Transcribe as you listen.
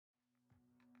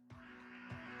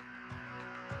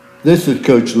This is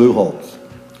Coach Lou Holtz,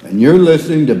 and you're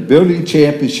listening to Building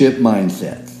Championship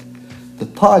Mindsets, the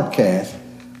podcast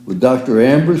with Dr.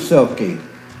 Amber Selke,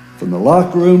 from the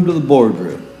locker room to the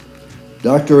boardroom.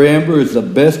 Dr. Amber is the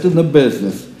best in the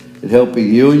business at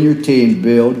helping you and your team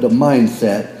build the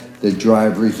mindset that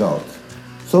drive results.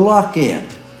 So lock in.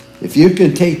 If you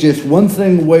can take just one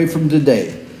thing away from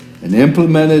today and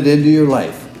implement it into your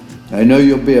life, I know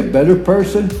you'll be a better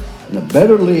person and a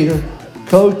better leader,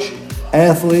 coach,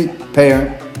 athlete,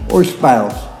 parent, or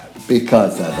spouse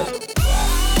because of it.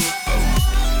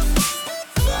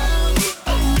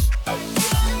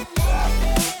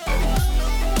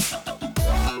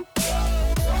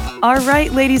 All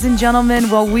right, ladies and gentlemen,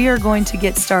 well, we are going to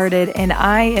get started, and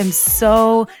I am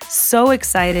so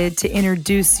excited to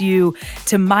introduce you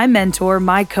to my mentor,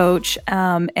 my coach,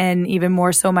 and even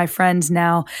more so my friends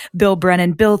now, Bill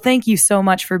Brennan. Bill, thank you so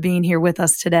much for being here with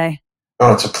us today.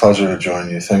 Oh, it's a pleasure to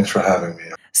join you. Thanks for having me.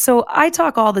 So I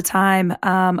talk all the time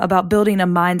about building a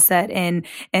mindset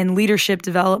and leadership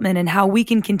development and how we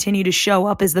can continue to show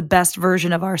up as the best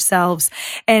version of ourselves.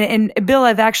 And Bill,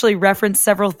 I've actually referenced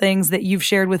several things that you've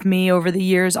shared with me over the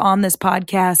years on this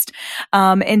podcast.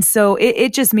 And so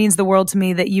it just means the world to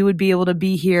me that you would be able to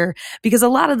be here, because a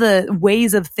lot of the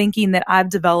ways of thinking that I've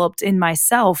developed in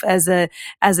myself as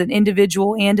an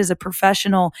individual and as a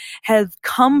professional have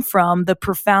come from the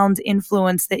profound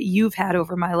influence that you've had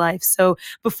over my life. So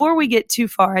before we get too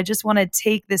far, I just want to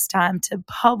take this time to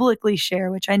publicly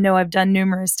share, which I know I've done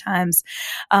numerous times,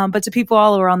 but to people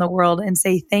all around the world, and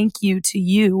say thank you to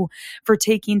you for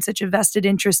taking such a vested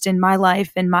interest in my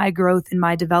life and my growth and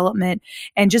my development,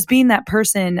 and just being that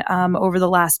person over the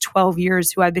last 12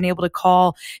 years who I've been able to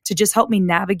call to just help me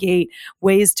navigate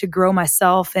ways to grow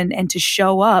myself and to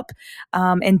show up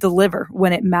and deliver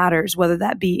when it matters, whether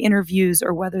that be interviews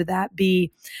or whether that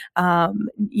be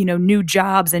new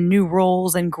jobs and new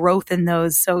roles and growth in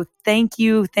those. So thank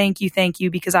you,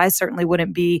 because I certainly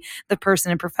wouldn't be the person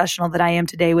and professional that I am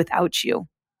today without you.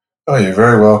 Oh, you're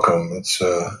very welcome. It's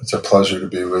a pleasure to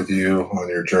be with you on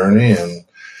your journey, and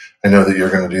I know that you're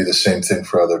going to do the same thing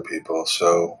for other people.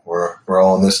 So we're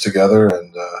all in this together,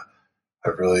 and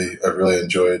I've really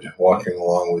enjoyed walking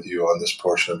along with you on this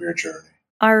portion of your journey.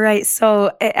 All right. So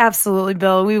absolutely,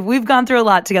 Bill, we've gone through a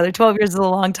lot together. 12 years is a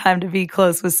long time to be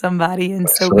close with somebody. And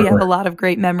so we have a lot of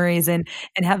great memories and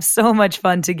have so much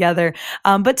fun together.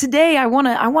 But today I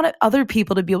want other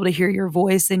people to be able to hear your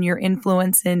voice and your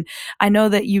influence. And I know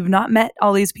that you've not met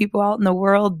all these people out in the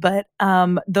world, but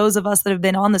those of us that have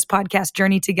been on this podcast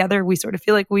journey together, we sort of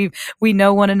feel like we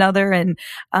know one another and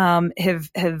I've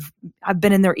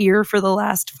been in their ear for the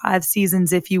last 5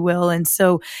 seasons, if you will. And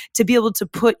so to be able to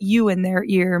put you in their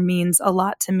ear means a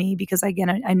lot to me, because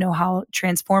again, I know how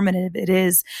transformative it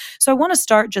is. So I want to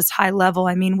start just high level.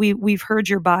 I mean, we've heard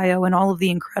your bio and all of the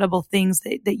incredible things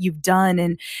that you've done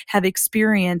and have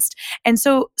experienced. And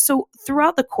so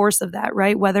throughout the course of that,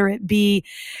 right, whether it be,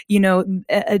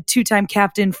 a 2-time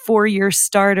captain, 4-year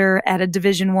starter at a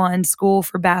Division I school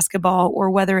for basketball, or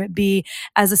whether it be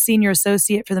as a senior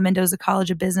associate for the Mendoza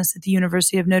College of Business at the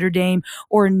University of Notre Dame,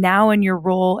 or now in your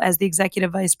role as the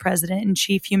executive vice president and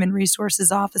chief human resources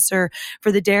officer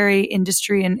for the dairy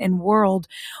industry and world,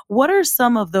 what are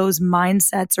some of those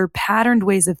mindsets or patterned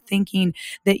ways of thinking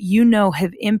that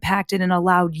have impacted and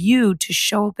allowed you to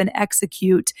show up and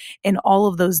execute in all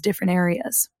of those different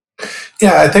areas?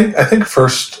 Yeah, I think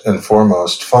first and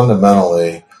foremost,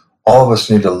 fundamentally, all of us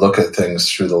need to look at things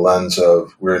through the lens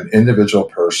of we're an individual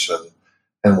person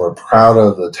and we're proud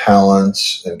of the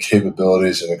talents and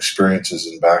capabilities and experiences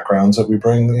and backgrounds that we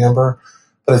bring, Amber.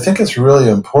 But I think it's really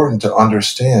important to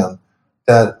understand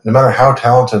that no matter how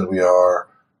talented we are,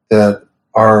 that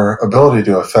our ability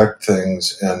to affect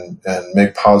things and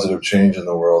make positive change in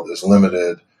the world is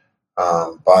limited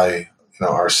by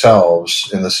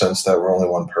ourselves, in the sense that we're only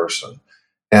one person.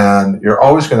 And you're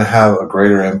always going to have a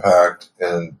greater impact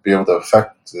and be able to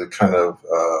affect the kind of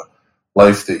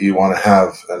life that you want to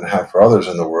have and have for others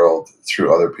in the world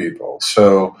through other people.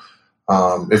 So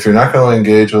if you're not going to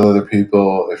engage with other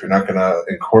people, if you're not going to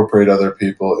incorporate other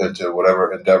people into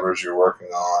whatever endeavors you're working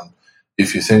on,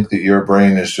 if you think that your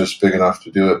brain is just big enough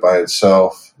to do it by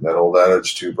itself, that old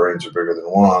adage, 2 brains are bigger than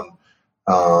one,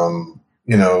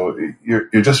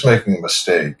 you're just making a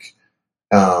mistake.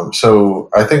 So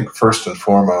I think first and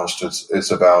foremost,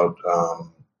 it's about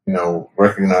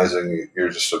recognizing you're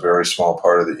just a very small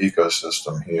part of the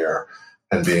ecosystem here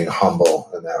and being humble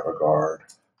in that regard.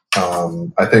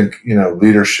 I think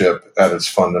leadership at its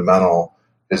fundamental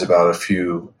is about a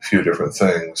few different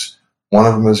things. One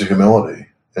of them is humility,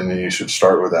 and you should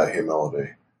start with that humility.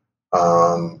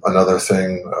 Another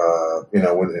thing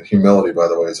humility, by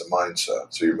the way, is a mindset.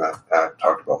 So you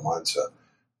talked about mindset.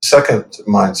 The second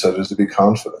mindset is to be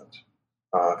confident.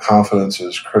 Confidence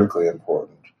is critically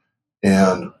important.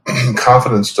 And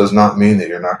confidence does not mean that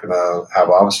you're not going to have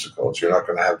obstacles. You're not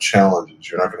going to have challenges.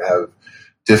 You're not going to have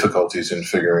difficulties in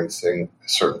figuring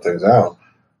certain things out.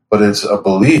 But it's a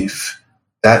belief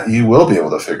that you will be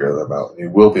able to figure them out. And you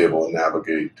will be able to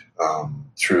navigate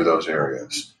through those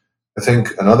areas. I think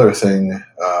another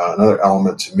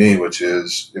element to me, which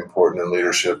is important in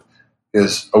leadership,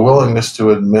 is a willingness to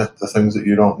admit the things that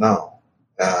you don't know.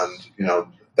 And,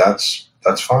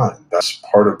 that's fine. That's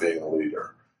part of being a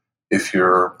leader. If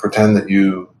you're pretend that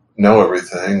you know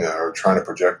everything or trying to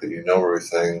project that you know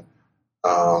everything,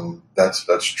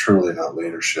 that's truly not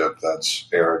leadership. That's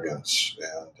arrogance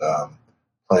and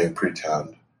playing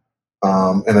pretend.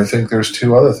 And I think there's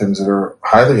two other things that are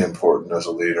highly important as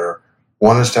a leader.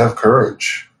 One is to have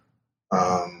courage,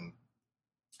 and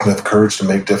have courage to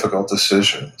make difficult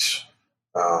decisions.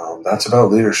 That's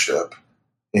about leadership,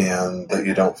 and that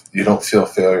you don't feel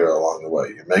failure along the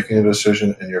way. You're making a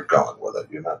decision and you're going with it.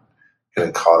 You're not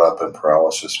getting caught up in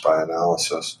paralysis by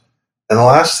analysis. And the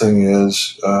last thing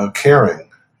is caring,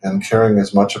 and caring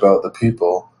as much about the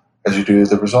people as you do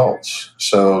the results.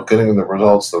 So getting the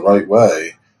results the right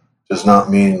way does not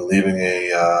mean leaving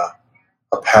a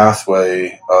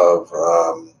pathway of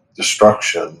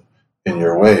destruction in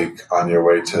your wake on your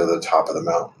way to the top of the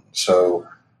mountain. So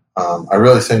I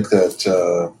really think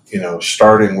that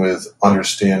starting with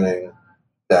understanding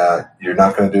that you're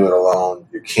not going to do it alone,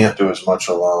 you can't do as much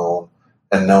alone,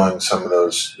 and knowing some of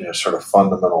those sort of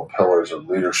fundamental pillars of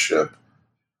leadership,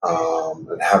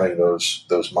 and having those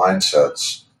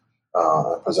mindsets,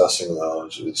 possessing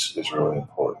those is really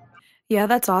important. Yeah,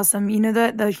 that's awesome.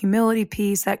 The humility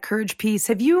piece, that courage piece.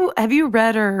 Have you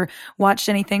read or watched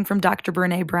anything from Dr.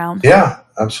 Brene Brown? Yeah,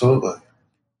 absolutely.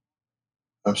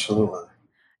 Absolutely.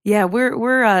 Yeah,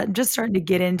 we're just starting to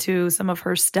get into some of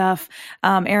her stuff.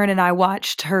 Aaron and I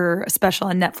watched her special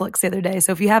on Netflix the other day.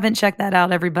 So if you haven't checked that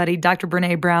out, everybody, Dr.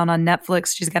 Brene Brown on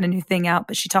Netflix, she's got a new thing out,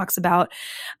 but she talks about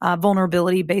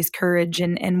vulnerability-based courage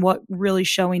and what really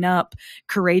showing up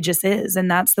courageous is.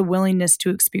 And that's the willingness to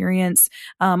experience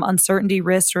uncertainty,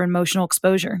 risk, or emotional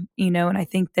exposure, and I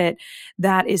think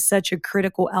that is such a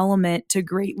critical element to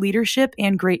great leadership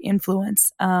and great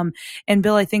influence. And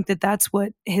Bill, I think that's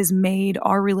what has made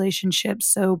our relationship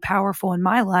so powerful in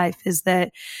my life, is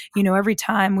that, every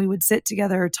time we would sit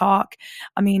together or talk,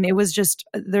 I mean, it was just,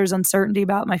 there's uncertainty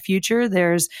about my future.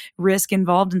 There's risk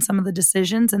involved in some of the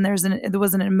decisions. And there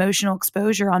was an emotional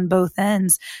exposure on both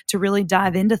ends to really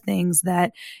dive into things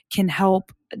that can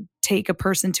help take a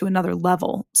person to another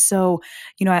level. So,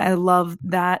 I love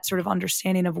that sort of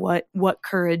understanding of what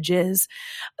courage is.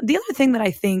 The other thing that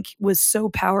I think was so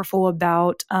powerful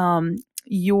about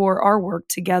our work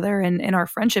together and our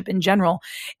friendship in general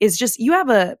is just, you have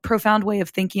a profound way of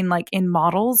thinking, like in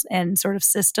models and sort of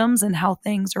systems and how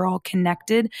things are all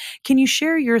connected. Can you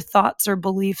share your thoughts or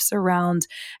beliefs around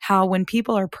how, when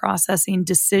people are processing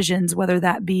decisions, whether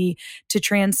that be to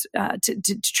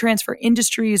transfer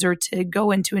industries or to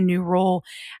go into a new role,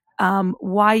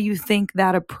 why you think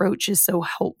that approach is so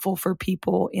helpful for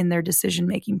people in their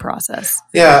decision-making process?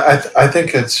 Yeah, I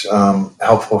think it's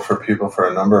helpful for people for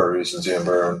a number of reasons,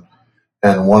 Amber.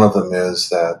 And one of them is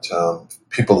that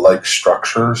people like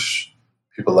structures,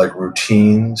 people like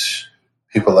routines,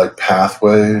 people like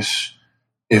pathways.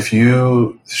 If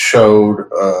you showed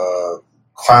a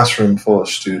classroom full of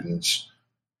students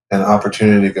an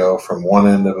opportunity to go from one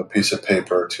end of a piece of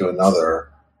paper to another,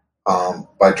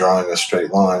 by drawing a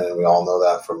straight line, and we all know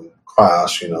that from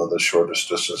class, the shortest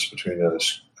distance between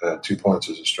those 2 points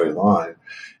is a straight line,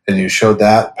 and you showed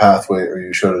that pathway or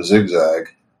you showed a zigzag,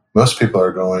 most people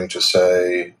are going to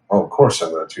say, oh, of course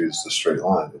I'm going to choose the straight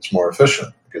line. It's more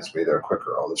efficient. It gets me there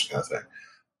quicker, all this kind of thing.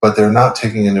 But they're not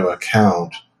taking into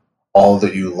account all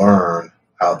that you learn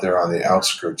out there on the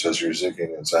outskirts as you're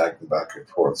zigging and zagging back and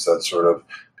forth. So that sort of,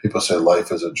 people say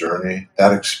life is a journey.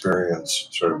 That experience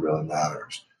sort of really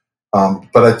matters.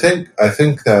 But I think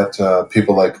that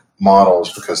people like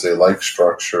models because they like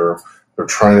structure. They're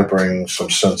trying to bring some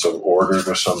sense of order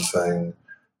to something.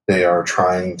 They are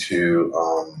trying to,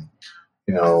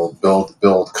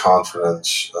 build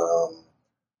confidence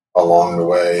along the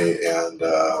way, and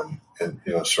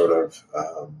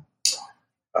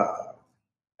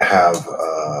have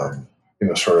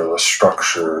sort of a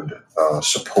structured,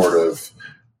 supportive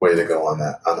way to go on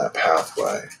that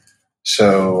pathway.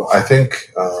 So I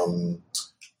think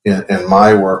in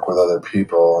my work with other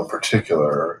people in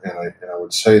particular, and I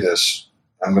would say this,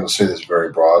 I'm going to say this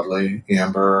very broadly,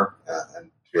 Amber, and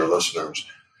to your listeners,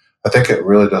 I think it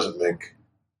really doesn't make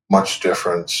much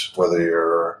difference whether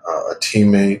you're a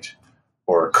teammate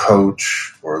or a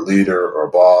coach or a leader or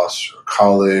a boss or a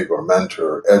colleague or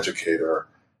mentor or educator,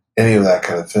 any of that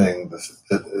kind of thing,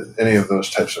 any of those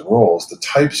types of roles, the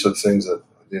types of things that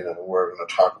we're going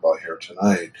to talk about here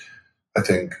tonight, I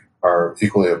think are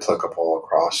equally applicable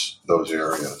across those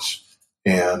areas.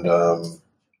 And I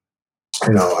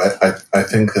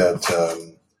think that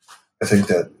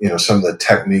some of the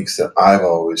techniques that I've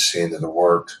always seen that have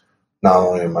worked not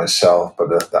only in myself but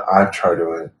that I've tried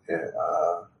to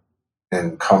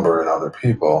encumber in other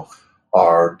people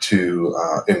are to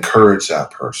encourage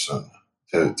that person,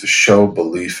 to show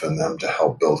belief in them, to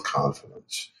help build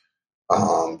confidence,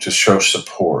 to show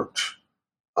support,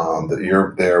 that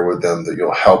you're there with them, that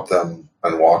you'll help them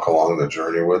and walk along the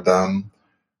journey with them,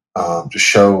 to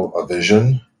show a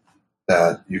vision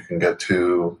that you can get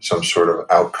to some sort of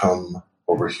outcome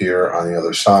over here on the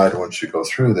other side once you go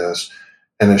through this,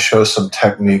 and to show some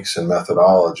techniques and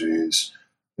methodologies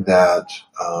that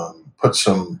put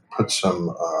some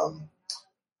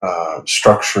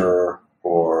structure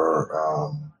or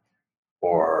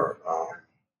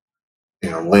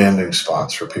landing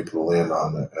spots for people to land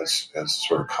on as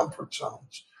sort of comfort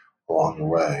zones along the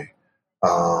way.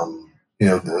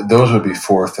 Those would be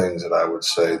four things that I would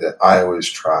say that I always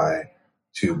try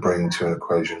to bring to an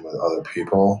equation with other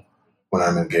people when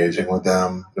I'm engaging with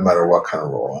them, no matter what kind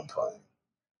of role I'm playing.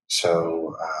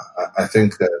 So I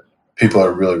think that people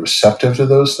are really receptive to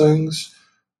those things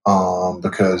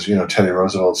because, Teddy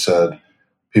Roosevelt said,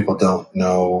 people don't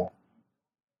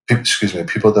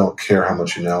care how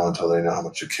much you know until they know how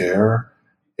much you care.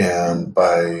 And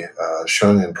by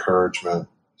showing encouragement,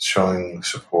 showing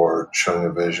support, showing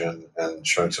a vision, and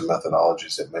showing some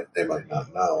methodologies that they might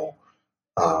not know,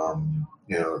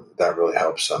 that really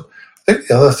helps them. I think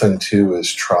the other thing too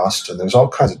is trust, and there's all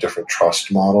kinds of different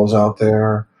trust models out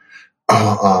there.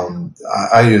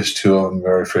 I use two of them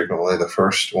very frequently. The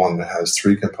first one has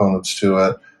three components to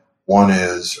it. One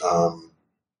is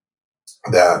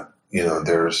that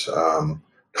there's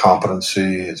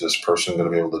competency. Is this person going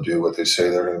to be able to do what they say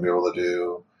they're going to be able to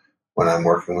do? When I'm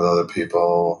working with other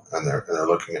people and they're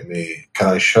looking at me, can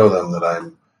I show them that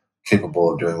I'm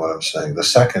capable of doing what I'm saying? The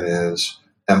second is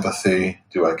empathy.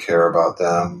 Do I care about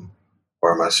them?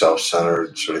 Or am I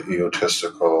self-centered, sort of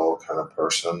egotistical kind of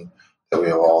person that we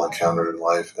have all encountered in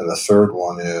life? And the third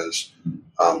one is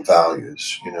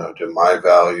values. Do my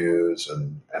values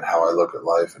and how I look at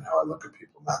life and how I look at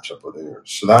people match up with theirs?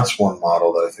 So that's one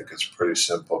model that I think is pretty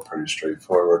simple, pretty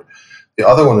straightforward. The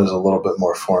other one is a little bit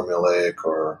more formulaic,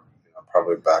 or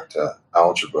probably back to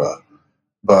algebra,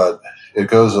 but it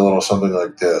goes a little something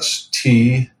like this: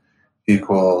 T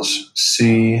equals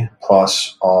C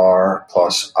plus R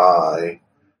plus I,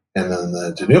 and then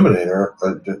the denominator,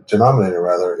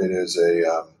 it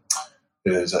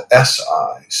is a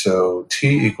SI. So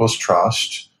T equals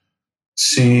trust.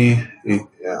 C,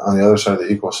 on the other side of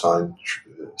the equal sign,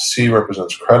 C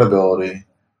represents credibility,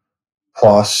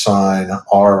 plus sign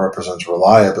R represents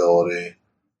reliability,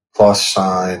 plus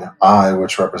sign I,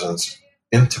 which represents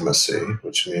intimacy,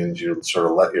 which means you sort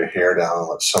of let your hair down and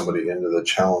let somebody into the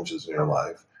challenges in your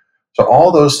life. So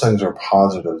all those things are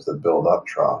positives that build up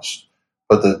trust.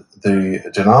 But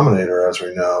the denominator, as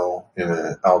we know in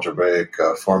an algebraic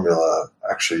formula,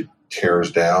 actually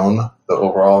tears down the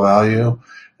overall value.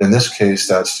 In this case,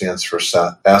 that stands for SI,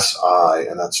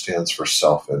 and that stands for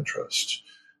self-interest.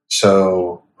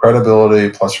 So credibility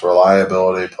plus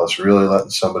reliability plus really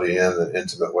letting somebody in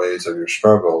intimate ways of your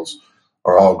struggles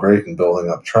are all great in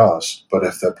building up trust. But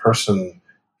if that person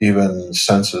even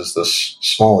senses the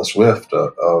smallest whiff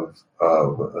of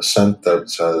a scent that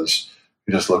says,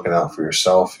 you're just looking out for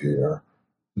yourself here,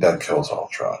 that kills all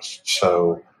trust.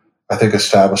 So I think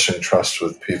establishing trust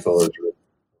with people is really—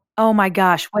 Oh my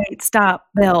gosh. Wait, stop,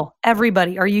 Bill.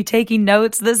 Everybody, are you taking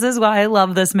notes? This is why I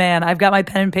love this man. I've got my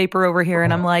pen and paper over here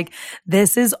and I'm like,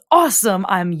 this is awesome.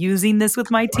 I'm using this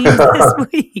with my teams this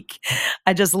week.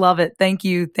 I just love it. Thank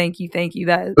you. Thank you. Thank you.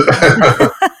 That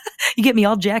you get me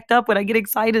all jacked up when I get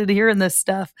excited hearing this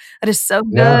stuff. That is so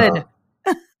good. Yeah.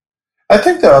 I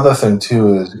think the other thing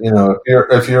too is,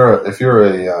 if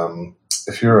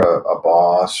you're a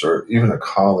boss or even a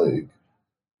colleague,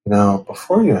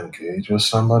 before you engage with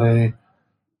somebody,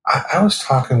 I was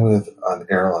talking with an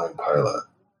airline pilot.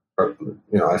 Or,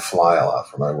 I fly a lot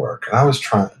for my work, and I was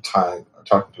talking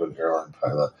to an airline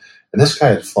pilot, and this guy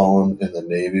had flown in the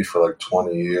Navy for like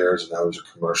 20 years, and I was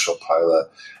a commercial pilot,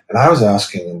 and I was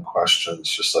asking him questions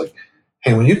just like,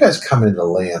 hey, when you guys come in to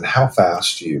land, how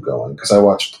fast are you going? Because I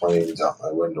watch planes out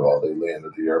my window while they land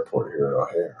at the airport here at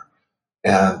O'Hare.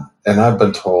 And I've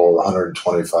been told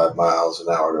 125 miles an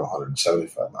hour to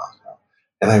 175 miles an hour.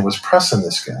 And I was pressing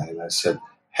this guy, and I said,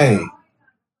 "Hey,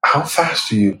 how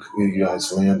fast are you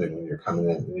guys landing when you're coming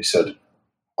in?" And he said,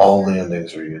 "All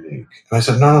landings are unique." And I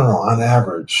said, "No, no, no. On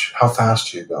average, how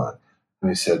fast are you going?"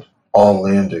 And he said, "All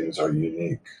landings are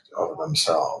unique of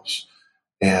themselves."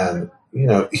 And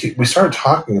we started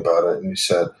talking about it, and he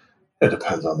said, "It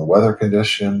depends on the weather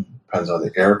condition, depends on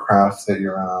the aircraft that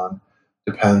you're on,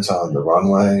 depends on the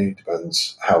runway,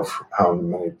 depends how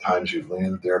many times you've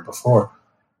landed there before.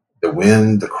 The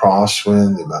wind, the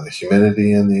crosswind, the amount of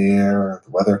humidity in the air,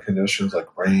 the weather conditions like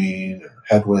rain or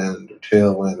headwind or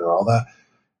tailwind or all that."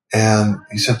 And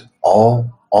he said,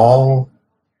 all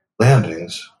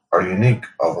landings are unique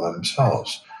of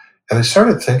themselves. And I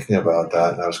started thinking about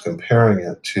that, and I was comparing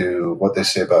it to what they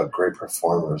say about great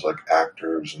performers like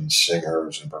actors and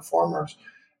singers and performers.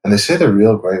 And they say the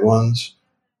real great ones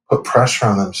put pressure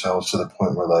on themselves to the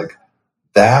point where, like,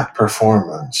 that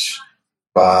performance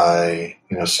by,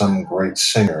 some great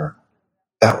singer,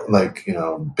 that, like,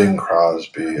 Bing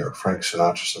Crosby or Frank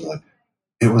Sinatra, something like,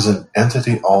 it was an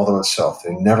entity all to itself.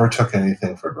 They never took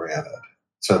anything for granted.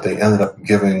 So they ended up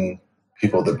giving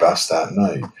people the best that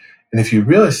night. And if you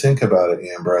really think about it,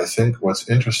 Amber, I think what's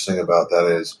interesting about that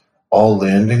is all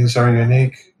landings are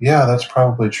unique. Yeah, that's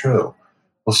probably true.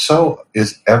 Well, so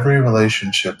is every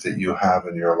relationship that you have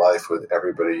in your life with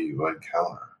everybody you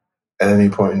encounter at any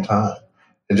point in time.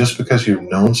 And just because you've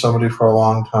known somebody for a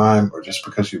long time, or just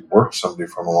because you've worked somebody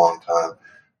for a long time,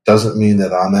 doesn't mean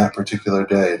that on that particular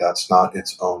day, that's not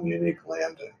its own unique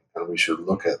landing. And we should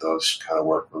look at those kind of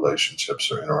work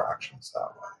relationships or interactions that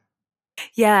way.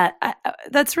 Yeah,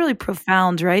 that's really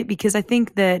profound, right? Because I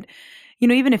think that,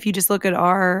 even if you just look at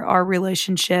our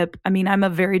relationship, I mean, I'm a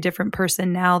very different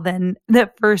person now than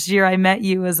that first year I met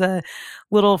you as a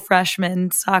little freshman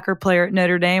soccer player at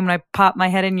Notre Dame when I popped my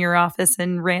head in your office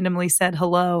and randomly said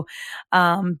hello,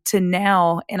 to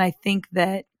now. And I think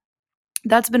that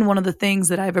that's been one of the things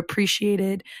that I've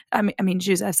appreciated.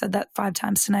 Geez, I've said that 5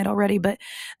 times tonight already, but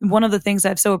one of the things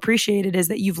I've so appreciated is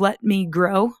that you've let me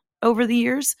grow over the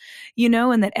years,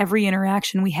 and that every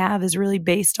interaction we have is really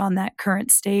based on that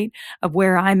current state of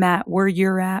where I'm at, where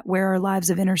you're at, where our lives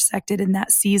have intersected in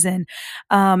that season.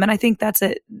 And I think that's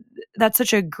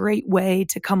such a great way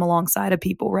to come alongside of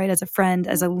people, right? As a friend,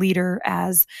 as a leader,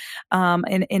 as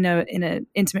in a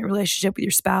intimate relationship with your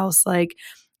spouse, like,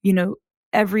 you know,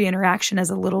 every interaction is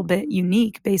a little bit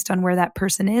unique based on where that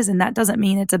person is. And that doesn't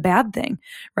mean it's a bad thing,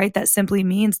 right? That simply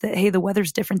means that, hey, the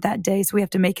weather's different that day. So we have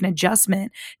to make an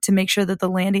adjustment to make sure that the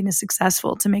landing is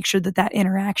successful, to make sure that that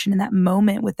interaction and that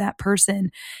moment with that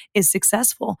person is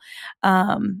successful.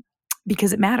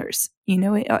 Because it matters,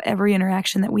 every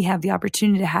interaction that we have the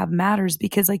opportunity to have matters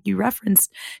because, like you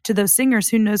referenced to those singers,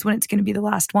 who knows when it's going to be the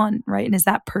last one, right? And is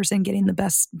that person getting the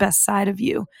best side of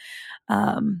you?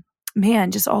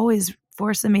 Man, just always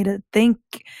forcing me to think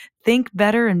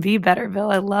better and be better,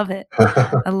 Bill. I love it.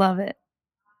 I love it.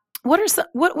 What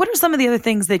are some of the other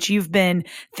things that you've been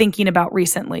thinking about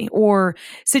recently, or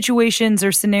situations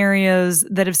or scenarios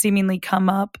that have seemingly come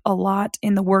up a lot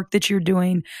in the work that you're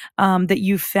doing, that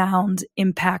you found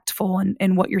impactful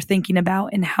in what you're thinking about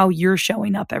and how you're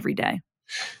showing up every day?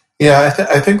 Yeah,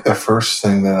 I think the first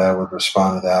thing that I would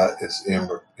respond to that is,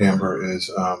 Amber is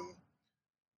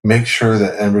make sure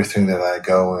that everything that I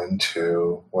go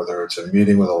into, whether it's a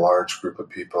meeting with a large group of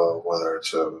people, whether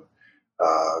it's a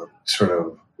sort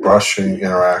of rushing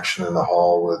interaction in the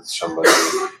hall with somebody,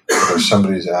 whether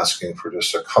somebody's asking for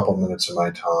just a couple minutes of my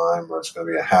time, or it's going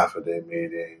to be a half a day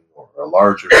meeting or a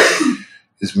larger meeting,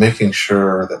 is making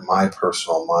sure that my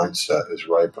personal mindset is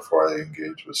right before I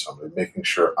engage with somebody, making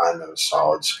sure I'm in a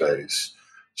solid space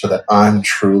so that I'm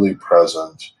truly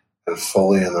present and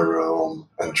fully in the room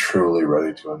and truly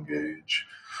ready to engage.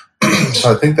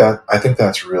 So I think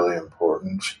that's really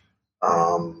important.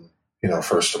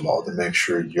 First of all, to make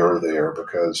sure you're there,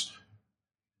 because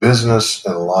business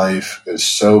and life is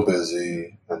so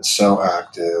busy and so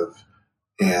active,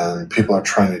 and people are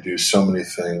trying to do so many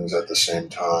things at the same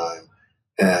time.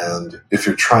 And if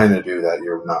you're trying to do that,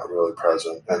 you're not really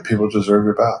present, and people deserve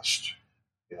your best.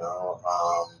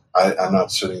 I'm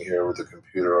not sitting here with the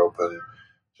computer open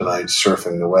tonight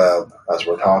surfing the web as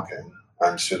we're talking.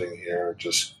 I'm sitting here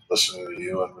just listening to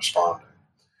you and responding.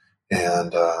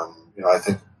 And I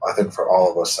think for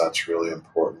all of us that's really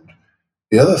important.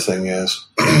 The other thing is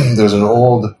there's an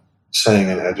old saying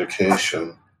in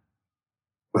education,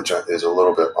 which is a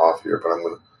little bit off here, but I'm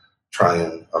going to try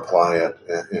and apply it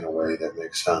in a way that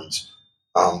makes sense.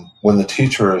 When the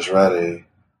teacher is ready,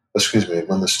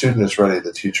 when the student is ready,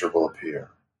 the teacher will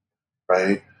appear,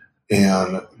 right?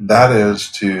 And that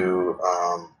is to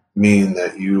mean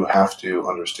that you have to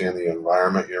understand the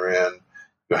environment you're in.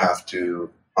 You have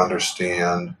to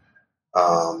understand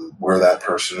where that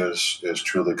person is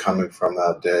truly coming from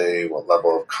that day, what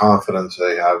level of confidence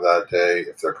they have that day,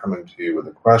 if they're coming to you with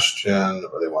a question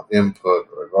or they want input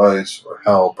or advice or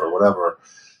help or whatever.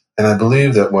 And I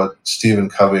believe that what Stephen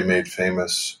Covey made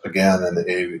famous again in the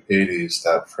 80s,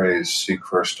 that phrase, seek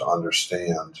first to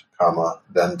understand, comma,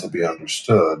 then to be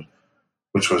understood,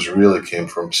 which was really came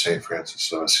from St.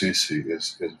 Francis of Assisi,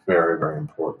 is very, very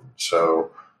important.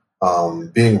 So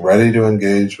being ready to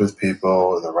engage with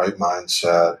people in the right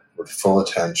mindset with full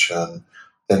attention,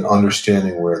 then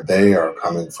understanding where they are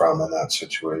coming from in that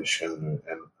situation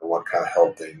and what kind of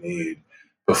help they need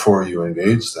before you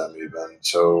engage them even.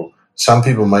 So some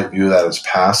people might view that as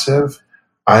passive.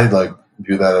 I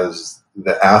view that as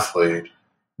the athlete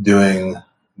doing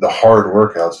the hard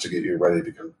workouts to get you ready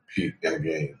to compete in a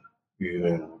game.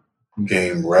 You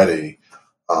game ready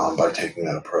by taking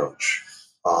that approach.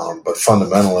 But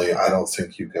fundamentally, I don't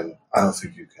think you can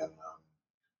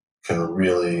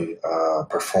really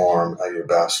perform at your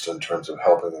best in terms of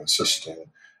helping and assisting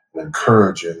and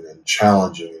encouraging and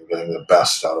challenging and getting the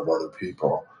best out of other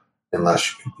people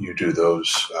unless you do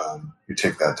those, you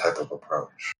take that type of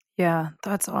approach. Yeah,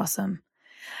 that's awesome.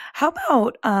 How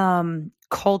about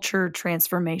culture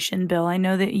transformation, Bill? I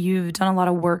know that you've done a lot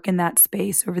of work in that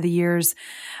space over the years.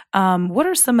 What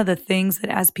are some of the things that,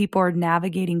 as people are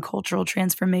navigating cultural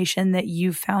transformation, that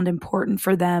you've found important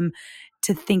for them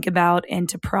to think about and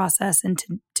to process and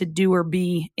to do or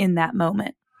be in that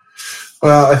moment?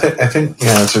 Well, I think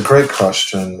it's a great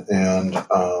question, and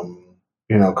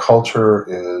culture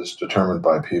is determined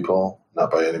by people,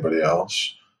 not by anybody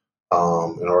else.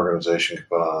 An organization can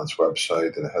put on its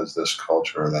website that it has this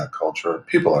culture or that culture.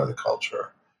 People are the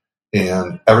culture,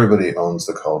 and everybody owns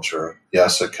the culture.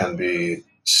 Yes, it can be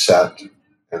set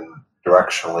and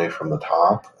directionally from the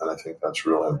top, and I think that's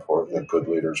really important that good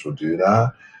leaders will do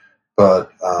that.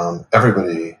 But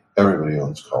everybody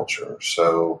owns culture.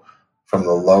 So from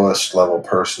the lowest level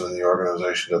person in the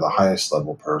organization to the highest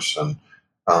level person,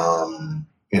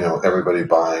 everybody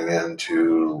buying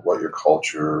into what your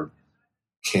culture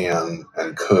can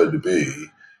and could be,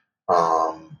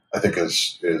 I think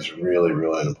is really,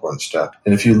 really an important step.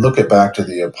 And if you look back to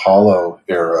the Apollo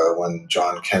era when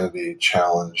John Kennedy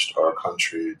challenged our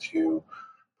country to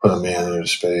put a man into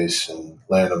space and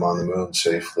land him on the moon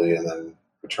safely and then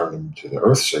return him to the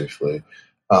Earth safely,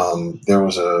 there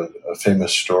was a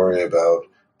famous story about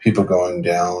people going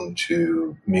down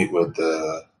to meet with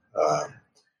the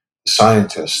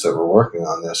scientists that were working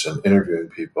on this and interviewing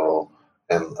people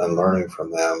and learning from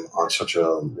them on such a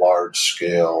large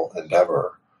scale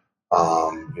endeavor.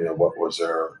 What was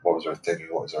their thinking?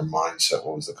 What was their mindset?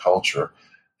 What was the culture?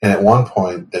 And at one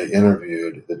point, they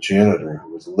interviewed the janitor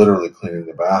who was literally cleaning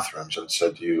the bathrooms and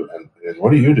said to you, and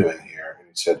what are you doing here? And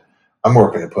he said, I'm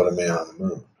working to put a man on the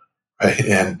moon. Right?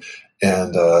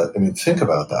 And think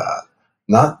about that.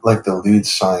 Not like the lead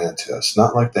scientist,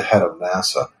 not like the head of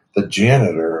NASA. The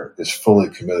janitor is fully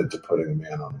committed to putting a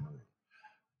man on the moon.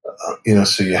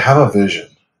 So you have a vision,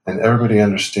 and everybody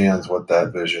understands what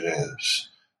that vision is,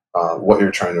 what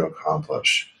you're trying to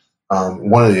accomplish.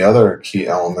 One of the other key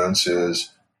elements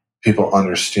is people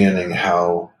understanding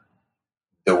how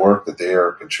the work that they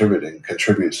are contributing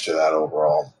contributes to that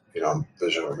overall,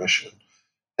 vision or mission.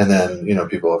 And then,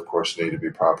 people, of course, need to be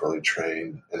properly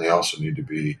trained, and they also need to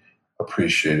be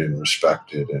appreciated and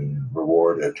respected and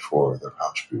rewarded for their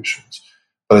contributions.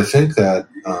 But I think that,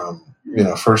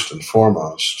 first and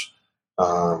foremost,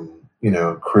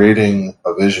 creating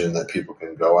a vision that people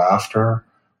can go after,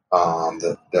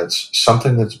 that's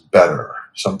something that's better,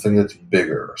 something that's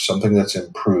bigger, something that's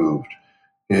improved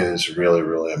is really,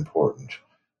 really important.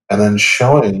 And then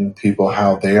showing people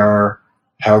how they are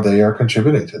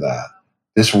contributing to that.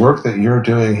 This work that you're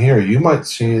doing here, you might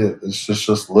see that it's just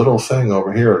this little thing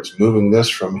over here. It's moving this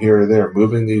from here to there,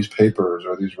 moving these papers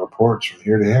or these reports from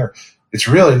here to here. It's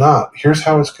really not. Here's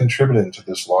how it's contributing to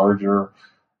this larger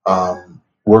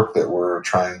work that we're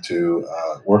trying to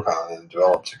work on and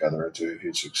develop together into a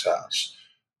huge success.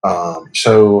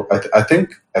 So I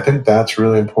think that's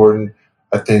really important.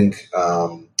 I think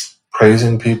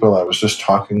praising people. I was just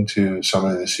talking to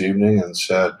somebody this evening and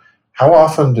said, how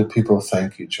often do people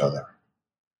thank each other?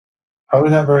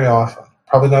 Probably not very often.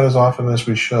 Probably not as often as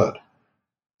we should.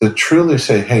 To truly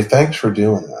say, hey, thanks for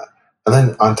doing that. And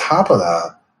then on top of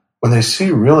that, when they see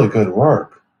really good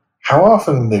work, how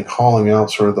often are they calling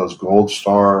out sort of those gold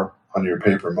star on your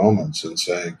paper moments and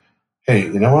saying, hey,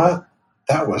 you know what?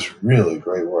 That was really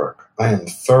great work. I am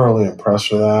thoroughly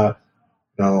impressed with that.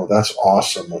 That's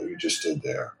awesome what you just did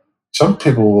there. Some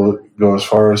people will go as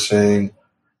far as saying,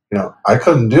 I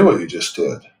couldn't do what you just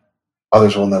did.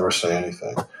 others will never say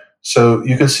anything. So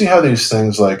you can see how these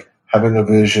things like having a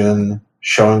vision,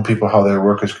 showing people how their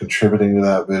work is contributing to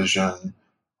that vision,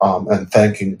 and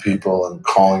thanking people and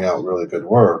calling out really good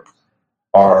work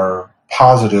are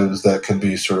positives that can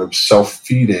be sort of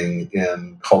self-feeding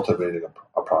in cultivating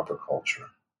a proper culture.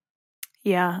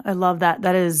 Yeah, I love that.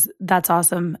 That's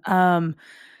awesome.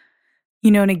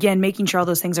 And again, making sure all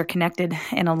those things are connected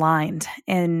and aligned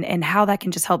and how that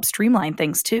can just help streamline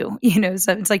things too.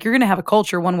 So it's like you're going to have a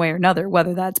culture one way or another,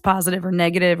 whether that's positive or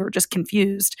negative or just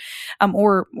confused,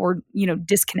 or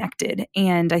disconnected.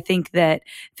 And I think that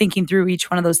thinking through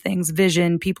each one of those things,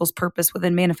 vision, people's purpose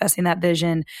within manifesting that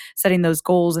vision, setting those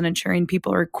goals and ensuring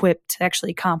people are equipped to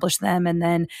actually accomplish them. And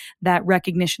then that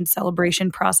recognition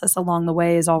celebration process along the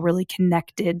way is all really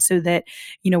connected so that,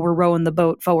 we're rowing the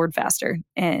boat forward faster.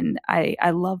 And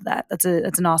I love that. That's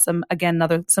an awesome, again,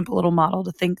 another simple little model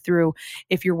to think through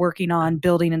if you're working on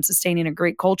building and sustaining a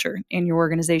great culture in your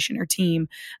organization or team.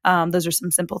 Those are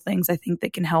some simple things I think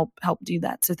that can help do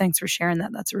that. So thanks for sharing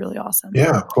that. That's really awesome.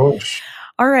 Yeah, of course.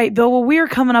 All right, Bill. Well, we are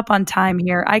coming up on time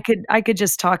here. I could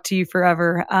just talk to you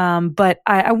forever, but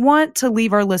I want to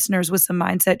leave our listeners with some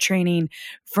mindset training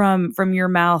from your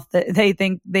mouth that they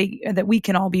think that we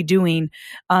can all be doing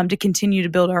to continue to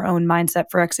build our own mindset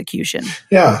for execution.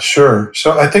 Yeah, sure.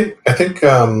 So I think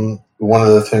one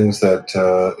of the things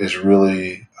that is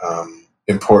really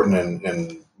important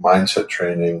in mindset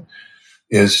training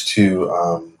is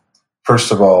to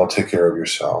first of all take care of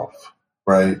yourself.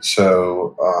 Right.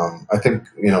 So I think,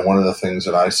 one of the things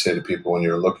that I say to people when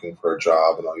you're looking for a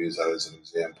job, and I'll use that as an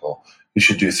example, you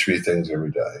should do 3 things every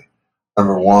day.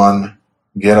 Number 1,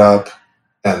 get up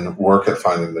and work at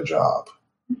finding the job.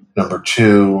 Number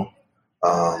 2,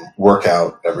 work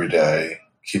out every day.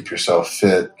 Keep yourself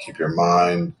fit, keep your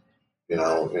mind,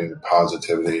 in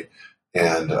positivity,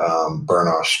 and burn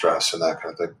off stress and that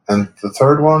kind of thing. And the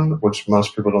third one, which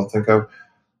most people don't think of,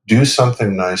 do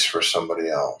something nice for somebody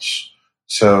else.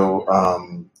 So,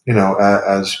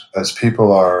 as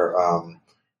people are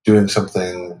doing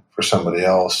something for somebody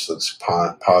else that's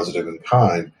positive and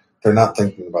kind, they're not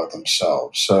thinking about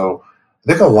themselves. So I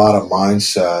think a lot of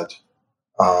mindset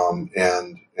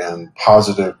and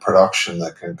positive production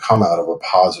that can come out of a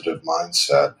positive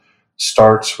mindset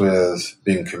starts with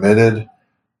being committed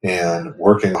and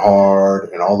working hard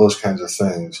and all those kinds of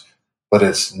things. But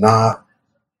it's not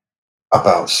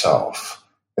about self.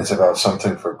 It's about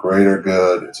something for greater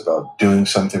good. It's about doing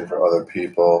something for other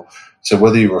people. So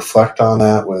whether you reflect on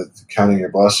that with counting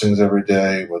your blessings every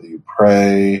day, whether you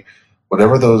pray,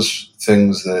 whatever those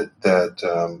things that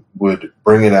would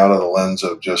bring it out of the lens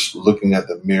of just looking at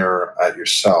the mirror at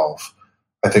yourself,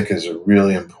 I think is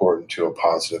really important to a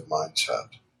positive mindset.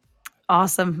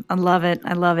 Awesome. I love it.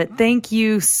 Thank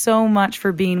you so much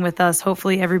for being with us.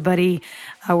 Hopefully everybody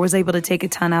was able to take a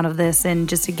ton out of this and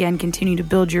just, again, continue to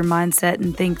build your mindset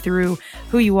and think through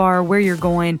who you are, where you're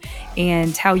going,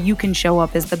 and how you can show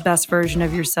up as the best version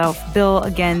of yourself. Bill,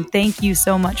 again, thank you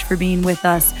so much for being with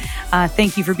us.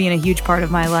 Thank you for being a huge part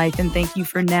of my life. And thank you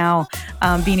for now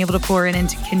being able to pour in and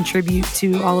to contribute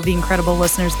to all of the incredible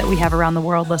listeners that we have around the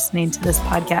world listening to this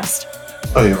podcast.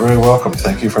 Oh, you're very welcome.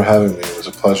 Thank you for having me. It was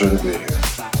a pleasure to be here.